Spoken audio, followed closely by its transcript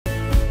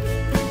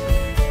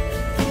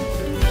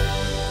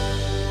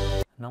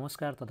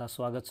नमस्कार तथा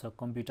स्वागत छ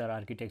कम्प्युटर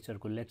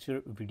आर्किटेक्चरको लेक्चर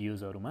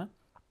भिडियोजहरुमा।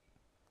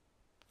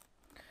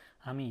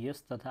 हामी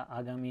यस तथा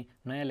आगामी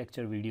नयाँ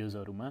लेक्चर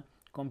भिडियोजहरुमा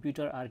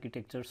कम्प्युटर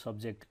आर्किटेक्चर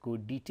सब्जेक्टको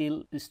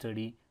डिटेल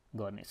स्टडी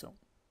गर्नेछौं।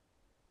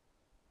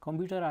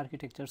 Computer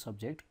architecture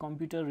subject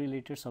computer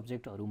related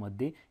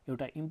सब्जेक्टहरुमध्ये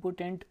एउटा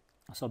इम्पोर्टेन्ट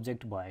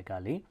सब्जेक्ट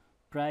भएकाले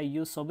प्राय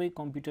यो सबै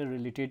कम्प्युटर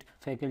रिलेटेड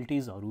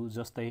फ्याकल्टिजहरु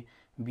जस्तै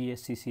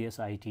BSc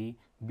CSIT,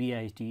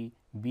 BIT,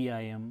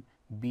 BIM,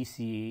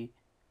 BCA,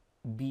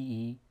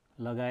 be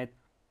लगायत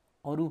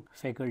अरु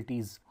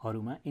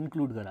फ्याकल्टिजहरुमा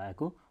इन्क्लुड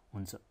गराएको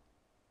हुन्छ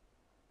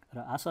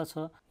र आशा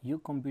छ यो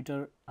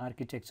कम्प्युटर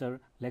आर्किटेक्चर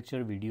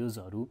लेक्चर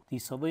भिडियोजहरु ती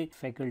सबै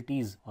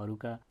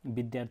फ्याकल्टिजहरुका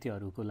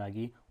विद्यार्थीहरुको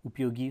लागि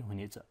उपयोगी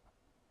हुनेछ।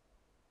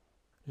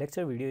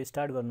 लेक्चर भिडियो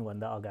स्टार्ट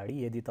गर्नुभन्दा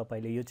अगाडि यदि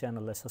तपाईले यो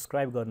च्यानललाई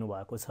सब्स्क्राइब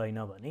गर्नुभएको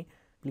छैन भने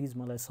प्लिज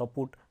मलाई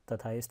सपोर्ट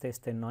तथा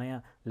यस्तै नयाँ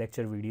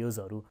लेक्चर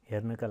भिडियोजहरु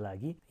हेर्नका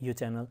लागि यो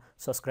च्यानल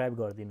सब्स्क्राइब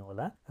गरिदिनु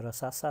होला र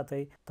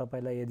साथसाथै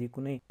तपाईलाई यदि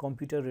कुनै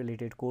कम्प्युटर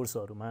रिलेटेड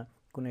कोर्सहरुमा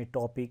कुनै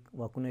टपिक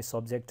वा कुनै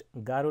सब्जेक्ट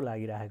गाह्रो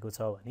लागिरहेको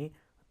छ भने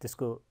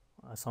त्यसको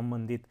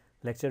सम्बन्धित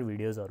लेक्चर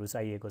भिडियोजहरु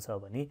चाहिएको छ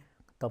भने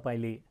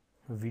तपाईले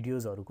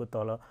भिडियोजहरुको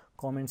तल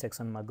कमेन्ट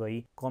सेक्सनमा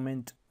गई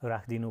कमेन्ट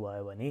राख्दिनु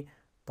भयो भने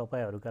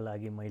तपाईहरुका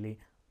लागि मैले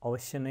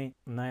अवश्य नै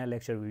नयाँ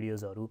लेक्चर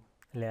भिडियोजहरु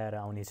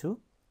ल्याएर आउने छु।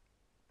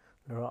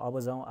 र अब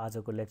जाउँ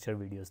आजको लेक्चर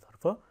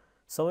भिडियोजतर्फ।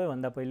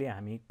 सबैभन्दा पहिले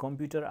हामी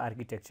कम्प्युटर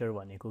आर्किटेक्चर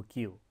भनेको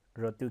के हो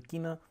र त्यो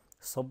किन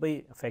सबै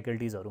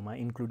फ्याकल्टिजहरुमा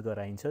इन्क्लुड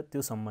गराइन्छ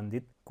त्यो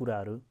सम्बन्धित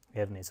कुराहरु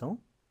हेर्ने छौं।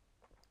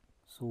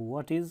 So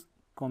what is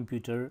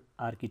computer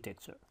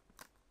architecture?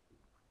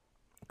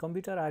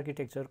 Computer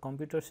architecture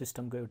computer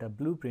सिस्टमको एउटा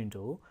ब्लुप्रिन्ट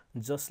हो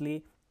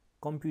जसले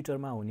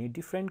कम्प्युटरमा हुने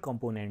डिफ्रेन्ट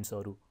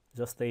कम्पोनेन्ट्सहरु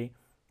जस्तै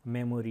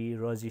memory,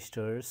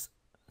 registers,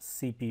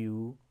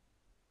 CPU,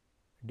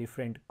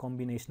 different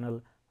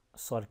कम्बिनेसनल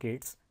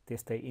circuits,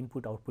 त्यस्तै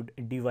इनपुट आउटपुट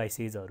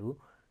डिभाइसेसहरु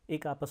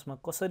एक आपसमा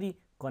कसरी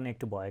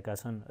कनेक्ट भएका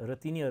छन् र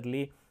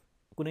तिनीहरुले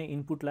कुनै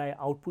इनपुटलाई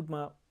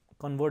आउटपुटमा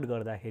कन्भर्ट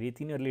गर्दाखेरि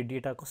तिनीहरुले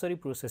डेटा कसरी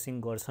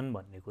प्रोसेसिङ गर्छन्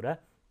भन्ने कुरा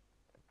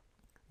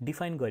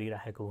डिफाइन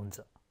गरिरहेको हुन्छ।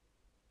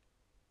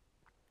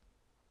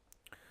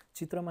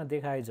 चित्रमा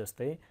देखाए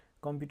जस्तै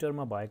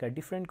कम्प्युटरमा भएका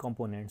डिफ्रेन्ट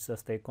कम्पोनेन्ट्स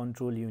जस्तै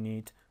control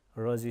unit,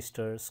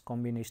 registers,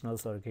 कम्बिनेसनल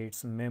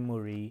circuits,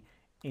 memory,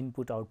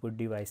 input output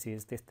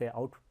devices, त्यस्तै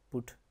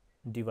आउटपुट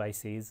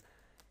डिभाइसेस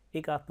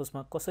एक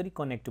आपसमा कसरी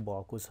कनेक्ट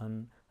भएको छन्,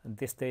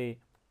 त्यस्तै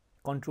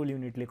कन्ट्रोल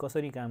युनिटले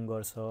कसरी काम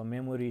गर्छ,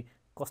 मेमोरी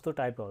कस्तो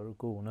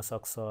टाइपहरुको हुन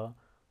सक्छ,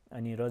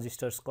 अनि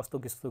रजिस्टर्स कस्तो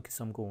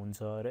किसिमको हुन्छ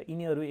र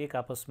यिनीहरु एक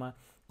आपसमा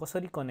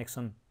कसरी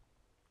कनेक्सन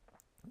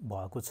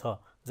भएको छ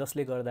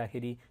जसले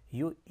गर्दाखेरि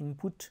यो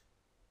इनपुट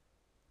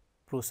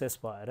प्रोसेस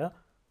भएर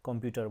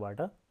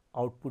कम्प्युटरबाट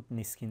आउटपुट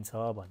निस्किन्छ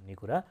भन्ने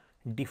कुरा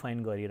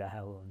डिफाइन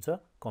गरिरहेको हुन्छ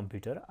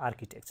कम्प्युटर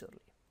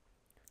आर्किटेक्चरले।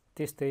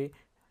 त्यस्तै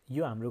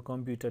यो हाम्रो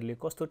कम्प्युटरले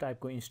कस्तो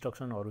टाइपको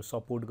इन्स्ट्रक्सनहरु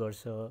सपोर्ट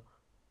गर्छ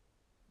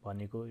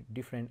भनेको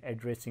डिफ्रेन्ट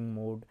एड्रेसिङ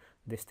मोड,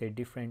 त्यस्तै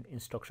डिफ्रेन्ट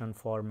इन्स्ट्रक्सन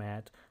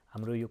फर्म्याट,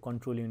 हाम्रो यो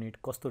कन्ट्रोल युनिट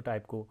कस्तो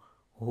टाइपको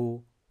हो,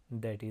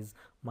 दैट इज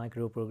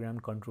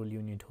माइक्रोप्रोग्राम्ड कन्ट्रोल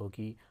युनिट हो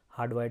कि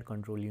हार्डवायर्ड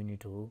कन्ट्रोल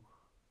युनिट हो,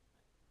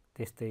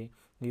 त्यस्तै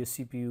यो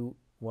सीपीयू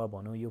वा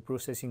भनौं यो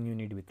प्रोसेसिङ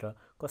युनिट भित्र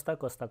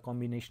कस्ता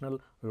कम्बिनेसनल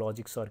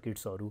लजिक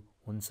सर्किट्सहरु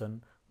हुन्छन्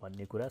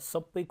भन्ने कुरा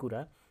सबै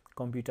कुरा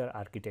कम्प्युटर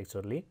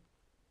आर्किटेक्चरले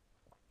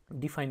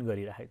डिफाइन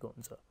गरिरहेको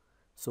हुन्छ।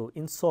 So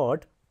in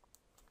short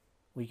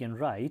we can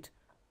write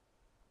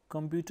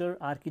computer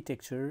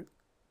architecture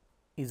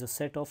is a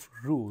set of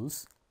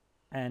rules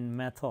and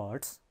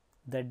methods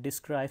that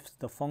describes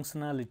the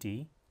functionality,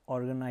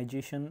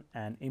 organization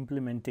and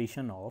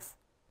implementation of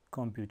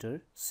computer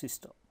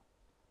system.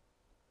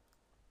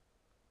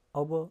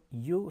 अब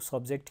यो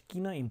सब्जेक्ट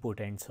किन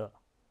इम्पोर्टेन्ट छ?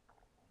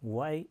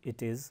 Why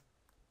it is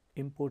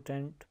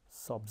important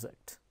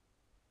subject?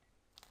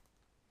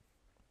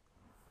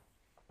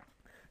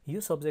 यो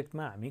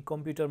सब्जेक्टमा हामी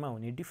कम्प्युटरमा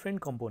हुने different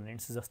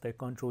components जस्तै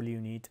control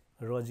unit,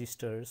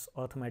 registers,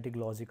 arithmetic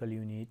logical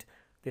unit,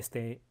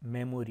 त्यस्तै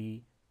मेमोरी,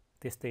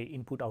 त्यस्तै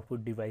इनपुट आउटपुट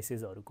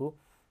डिभाइसेसहरुको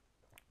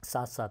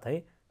साथसाथै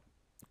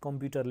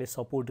कम्प्युटरले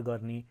सपोर्ट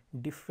गर्ने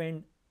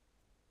डिफ्रेन्ट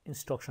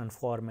इन्स्ट्रक्सन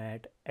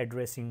फर्म्याट,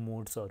 एड्रेसिङ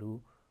मोड्सहरु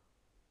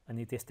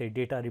अनि त्यस्तै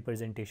डेटा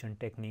रिप्रेजेन्टेसन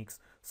टेक्निक्स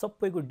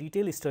सबैको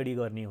डिटेल स्टडी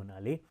गर्ने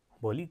हुनाले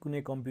भोलि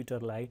कुनै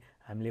कम्प्युटरलाई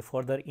हामीले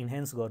फर्दर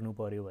इन्हान्स गर्नु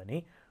पर्यो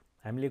भने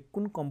हामीले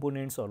कुन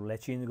कम्पोनेन्ट्सहरुलाई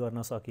चेन्ज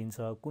गर्न सकिन्छ,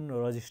 कुन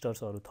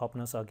रजिस्टर्सहरु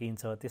थप्न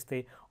सकिन्छ, त्यस्तै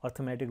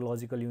अर्थमेटिक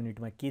लजिकल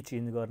युनिटमा के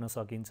चेन्ज गर्न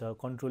सकिन्छ,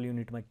 कन्ट्रोल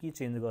युनिटमा के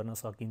चेन्ज गर्न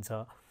सकिन्छ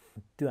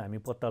त्यो हामी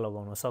पत्ता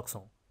लगाउन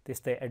सक्छौं।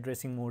 त्यस्तै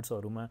एड्रेसिङ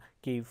मोड्सहरुमा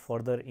के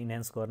फर्दर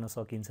इन्हान्स गर्न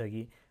सकिन्छ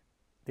कि,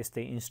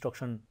 त्यस्तै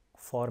इन्स्ट्रक्सन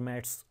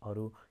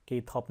फर्म्याट्सहरु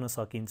के थप्न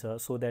सकिन्छ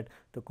सो दैट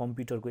त्यो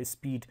कम्प्युटरको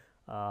स्पिड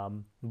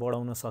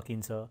बढाउन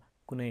सकिन्छ,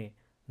 कुनै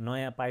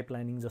नयाँ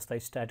पाइपलाइनिङ जस्ता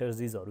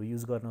स्ट्र्याटेजिजहरु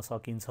युज गर्न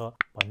सकिन्छ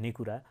भन्ने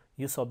कुरा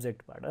यो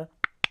सब्जेक्टबाट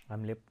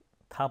हामीले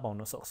थाहा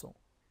पाउन सक्छौं।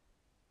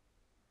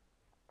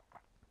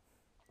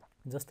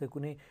 जस्तै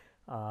कुनै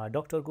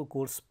डाक्टरको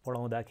कोर्स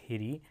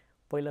पढाउँदाखेरि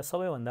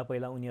सबैभन्दा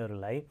पहिला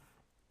उनीहरुलाई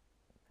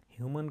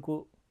ह्युमनको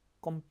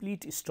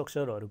कम्प्लिट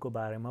स्ट्रक्चरहरुको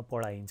बारेमा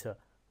पढाइन्छ,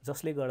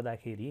 जसले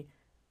गर्दाखेरि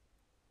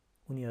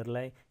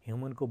उनीहरुलाई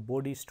ह्युमनको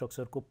बडी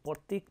स्ट्रक्चरको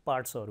प्रत्येक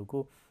पार्ट्सहरुको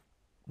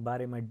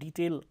बारेमा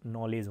डिटेल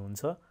नलेज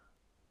हुन्छ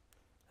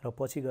र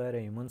पछि गएर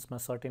ह्युमन्समा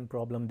सर्टेन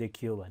प्रब्लम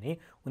देखियो भने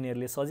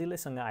उनीहरुले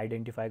सजिलैसँग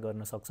आइडेन्टिफाई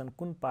गर्न सक्छन्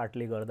कुन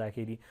पार्टले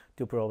गर्दाखेरि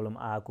त्यो प्रब्लम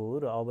आएको हो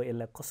र अब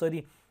यसलाई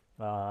कसरी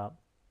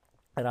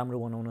राम्रो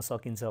बनाउन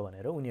सकिन्छ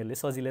भनेर उनीहरुले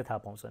सजिलै थाहा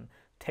पाउँछन्।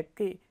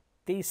 ठ्याक्कै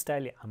त्यही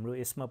स्टाइल हाम्रो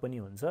यसमा पनि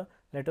हुन्छ।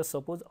 लेट अस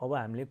सपोज अब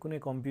हामीले कुनै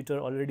कम्प्युटर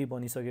अलरेडी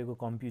बनिसकेको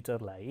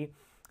कम्प्युटरलाई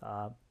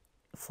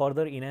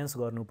फर्दर इन्हान्स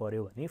गर्नु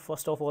पर्यो भने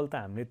फर्स्ट अफ अल त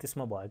हामीले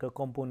त्यसमा भएका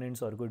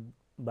कम्पोनेन्ट्सहरुको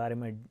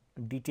बारेमा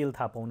डिटेल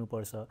थाहा पाउनु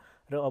पर्छ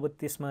र अब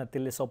त्यसमा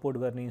त्यसले सपोर्ट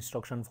गर्ने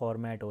इन्स्ट्रक्सन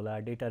फर्म्याट होला,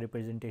 डेटा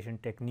रिप्रेजेन्टेसन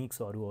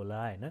टेक्निक्सहरु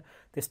होला हैन,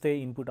 त्यस्तै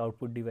इनपुट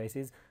आउटपुट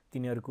डिभाइसेस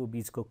तिनीहरुको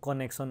बीचको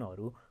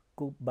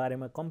कनेक्सनहरुको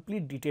बारेमा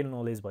कम्प्लिट डिटेल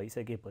नलेज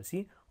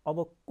भइसकेपछि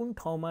अब कुन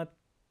ठाउँमा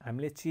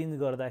हामीले चेन्ज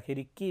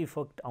गर्दाखेरि के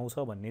इफेक्ट आउँछ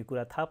भन्ने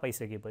कुरा थाहा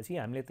पाइसकेपछि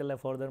हामीले त्यसलाई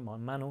फर्दर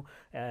मानौ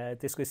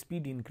त्यसको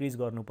स्पिड इन्क्रिज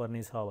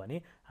गर्नुपर्ने छ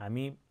भने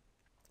हामी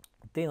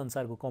त्यही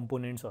अनुसारको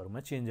कम्पोनेन्ट्सहरुमा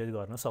चेन्जेस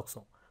गर्न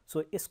सक्छौं।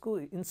 सो यसको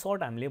इन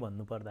सर्ट हामीले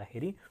भन्नु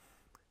पर्दाखेरि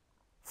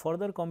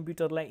फर्दर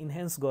कम्प्युटरलाई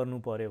इन्हान्स गर्नु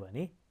पर्यो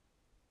भने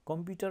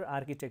कम्प्युटर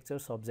आर्किटेक्चर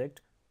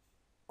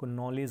सब्जेक्टको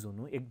नलेज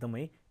हुनु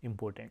एकदमै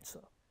इम्पोर्टेन्ट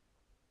छ।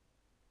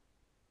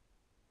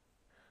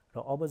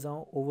 र अब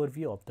जाउँ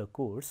ओभरभ्यू अफ द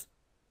कोर्स।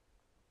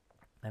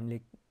 हामीले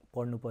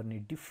पढ्नुपर्ने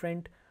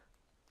डिफ्रेन्ट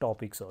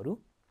टपिक्सहरु।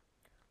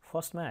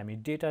 फर्स्टमा हामी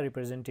डेटा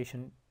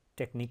रिप्रेजेन्टेसन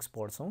टेक्निक्स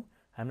पढ्छौं।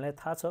 हामीलाई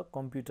थाहा छ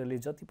कम्प्युटरले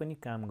जति पनि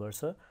काम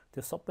गर्छ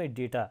त्यो सबै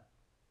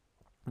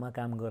डेटामा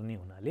काम गर्ने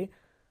हुनाले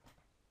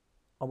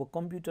अब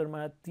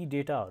कम्प्युटरमा ती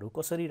डेटाहरु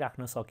कसरी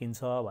राख्न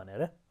सकिन्छ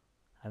भनेर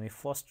हामी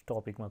फर्स्ट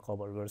टपिकमा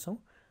कभर गर्छौं।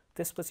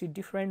 त्यसपछि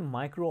डिफ्रेन्ट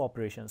माइक्रो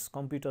अपरेशन्स,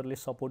 कम्प्युटरले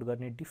सपोर्ट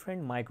गर्ने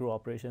डिफ्रेन्ट माइक्रो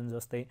अपरेशन्स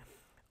जस्तै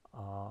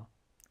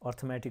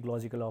arithmetic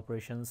logical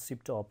operations,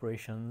 shift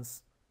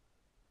operations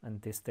अनि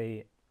त्यस्तै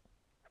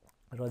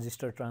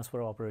रजिस्टर ट्रान्सफर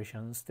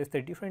अपरेशन्स, त्यस्तै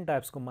डिफ्रेन्ट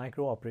टाइप्सको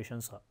माइक्रो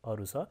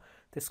अपरेशन्सहरु छ।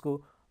 त्यसको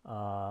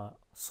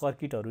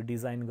सर्किटहरु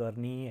डिजाइन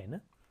गर्ने हैन,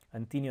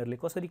 अनि तिनीहरुले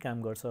कसरी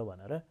काम गर्छ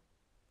भनेर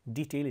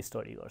डिटेल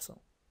स्टडी गर्छौं।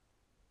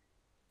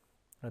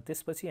 र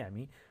त्यसपछि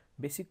हामी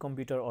basic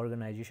computer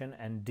organisation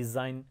and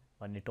design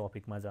भन्ने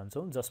टपिकमा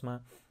जान्छौं, जसमा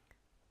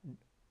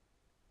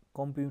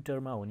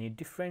कम्प्युटरमा हुने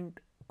डिफ्रेन्ट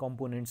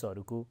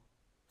कम्पोनेन्ट्सहरुको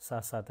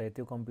साथसाथै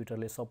त्यो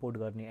कम्प्युटरले सपोर्ट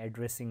गर्ने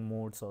एड्रेसिङ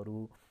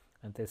मोड्सहरु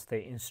अनि त्यस्तै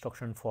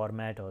इन्स्ट्रक्सन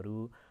फर्म्याटहरु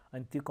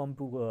अनि त्यो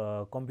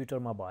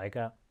कम्प्युटरमा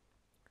भएका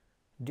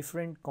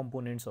डिफ्रेन्ट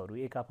कम्पोनेन्ट्सहरु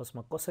एक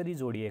आपसमा कसरी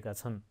जोडिएका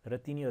छन् र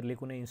तिनीहरुले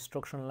कुनै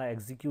इन्स्ट्रक्सनलाई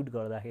एक्जिक्युट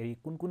गर्दाखेरि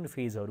कुन कुन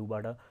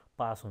फेजहरुबाट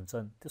पास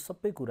हुन्छन्, त्यो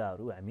सबै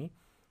कुराहरु हामी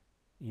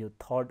यो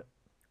third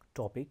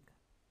topic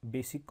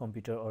basic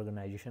computer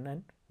organisation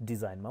and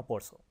डिजाइनमा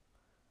पढ्छौं।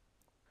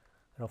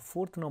 र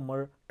फोर्थ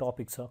नम्बर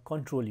टपिक छ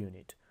कन्ट्रोल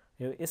युनिट।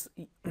 यो यस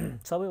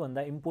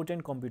सबैभन्दा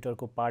इम्पोर्टेन्ट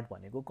कम्प्युटरको पार्ट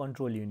भनेको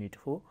कन्ट्रोल युनिट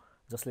हो,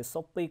 जसले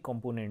सबै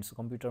कम्पोनेन्ट्स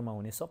कम्प्युटरमा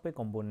हुने सबै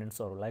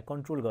कम्पोनेन्ट्सहरुलाई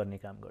कन्ट्रोल गर्ने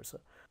काम गर्छ।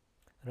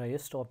 र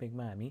यस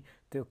टपिकमा हामी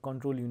त्यो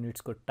कन्ट्रोल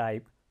युनिट्सको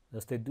टाइप,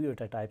 जस्तै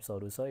दुईवटा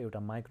टाइप्सहरु छ, एउटा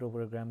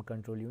माइक्रोप्रोग्राम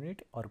कन्ट्रोल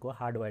युनिट, अर्को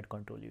हार्डवायर्ड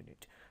कन्ट्रोल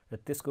युनिट, र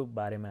त्यसको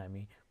बारेमा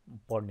हामी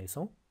पढ्ने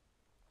छौं।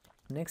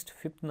 नेक्स्ट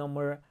फिफ्थ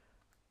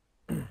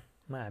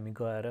नम्बरमा हामी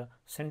गएर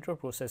सेन्ट्रल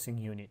प्रोसेसिङ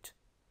युनिट,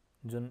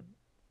 जुन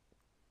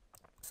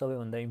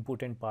सबैभन्दा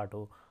इम्पोर्टेन्ट पार्ट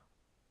हो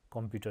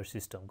कम्प्युटर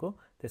सिस्टमको,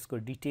 त्यसको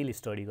डिटेल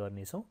स्टडी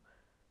गर्ने छौं।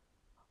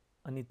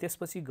 अनि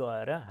त्यसपछि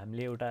गएर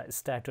हामीले एउटा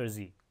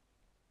स्ट्र्याटेजी,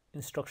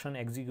 इन्स्ट्रक्सन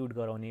एक्जिक्युट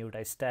गराउने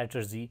एउटा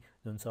स्ट्र्याटेजी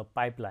जुन छ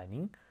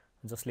पाइपलाइनिङ,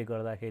 जसले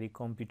गर्दाखेरि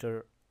कम्प्युटर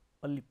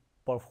अलि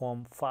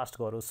परफर्म फास्ट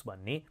गरोस्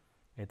भन्ने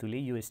हेतुले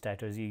यो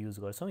स्ट्र्याटेजी युज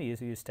गर्छौं।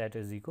 यो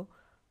स्ट्र्याटेजीको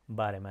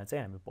बारेमा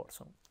चाहिँ हामी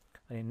पढ्छौं।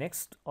 अनि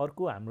नेक्स्ट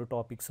अर्को हाम्रो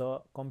टपिक छ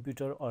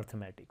कम्प्युटर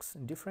अर्थमेटिक्स।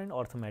 डिफ्रेन्ट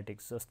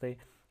अर्थमेटिक्स जस्तै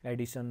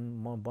एडिसन,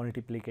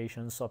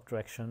 मल्टिप्लिकेसन,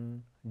 सब्ट्र्याक्सन,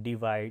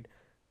 डिभाइड,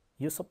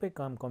 यो सबै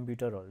काम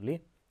कम्प्युटरहरुले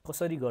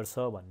कसरी गर्छ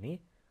भन्ने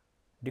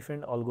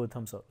डिफ्रेन्ट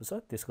अल्गोरिथम्सहरु छ,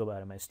 त्यसको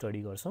बारेमा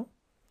स्टडी गर्छौं।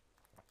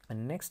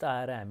 अनि नेक्स्ट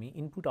आएर हामी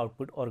इनपुट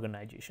आउटपुट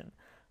अर्गनाइजेसन,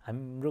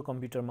 हाम्रो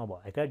कम्प्युटरमा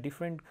भएका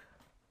डिफ्रेन्ट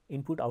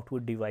इनपुट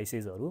आउटपुट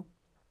डिभाइसेसहरु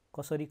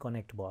कसरी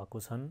कनेक्ट भएको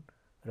छन्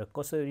र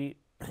कसरी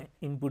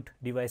इनपुट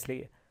डिभाइसले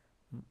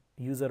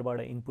युजरबाट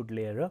इनपुट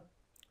लिएर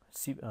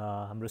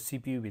हाम्रो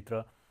सीपीयू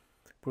भित्र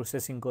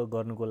प्रोसेसिङ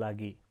गर्नुको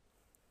लागि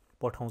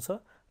पठाउँछ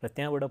र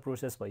त्यहाँबाट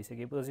प्रोसेस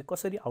भइसकेपछि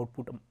कसरी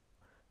आउटपुट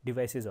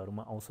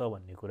डिभाइसेसहरुमा आउँछ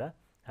भन्ने कुरा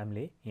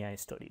हामीले यहाँ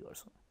स्टडी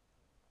गर्छौं।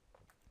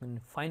 अनि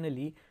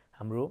फाइनली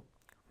हाम्रो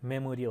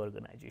मेमोरी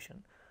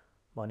अर्गनाइजेसन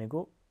भनेको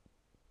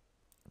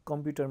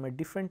कम्प्युटरमा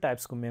डिफ्रेन्ट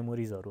टाइप्सको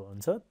मेमोरिजहरु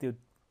हुन्छ, त्यो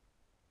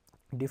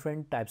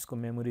डिफ्रेन्ट टाइप्सको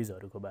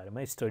मेमोरिजहरुको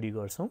बारेमा स्टडी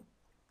गर्छौं।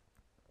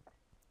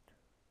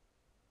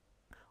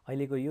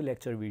 अहिलेको यो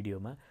लेक्चर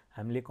भिडियोमा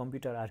हामीले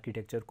कम्प्युटर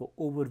आर्किटेक्चरको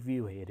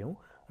ओभरभ्यू हेर्यौं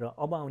र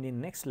अब आउने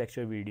नेक्स्ट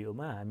लेक्चर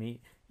भिडियोमा हामी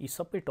यी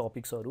सबै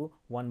टपिक्सहरु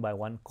वन बाइ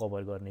वन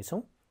कभर गर्ने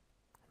छौं।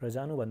 र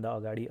जानुभन्दा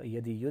अगाडि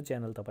यदि यो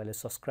च्यानल तपाईले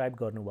सब्स्क्राइब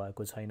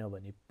गर्नुभएको छैन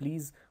भने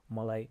प्लिज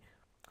मलाई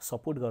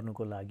सपोर्ट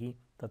गर्नुको लागि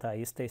तथा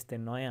यस्तै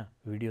नयाँ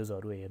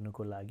भिडियोजहरू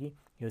हेर्नुको लागि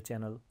यो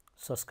च्यानल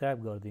सब्स्क्राइब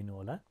गरिदिनु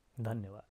होला। धन्यवाद।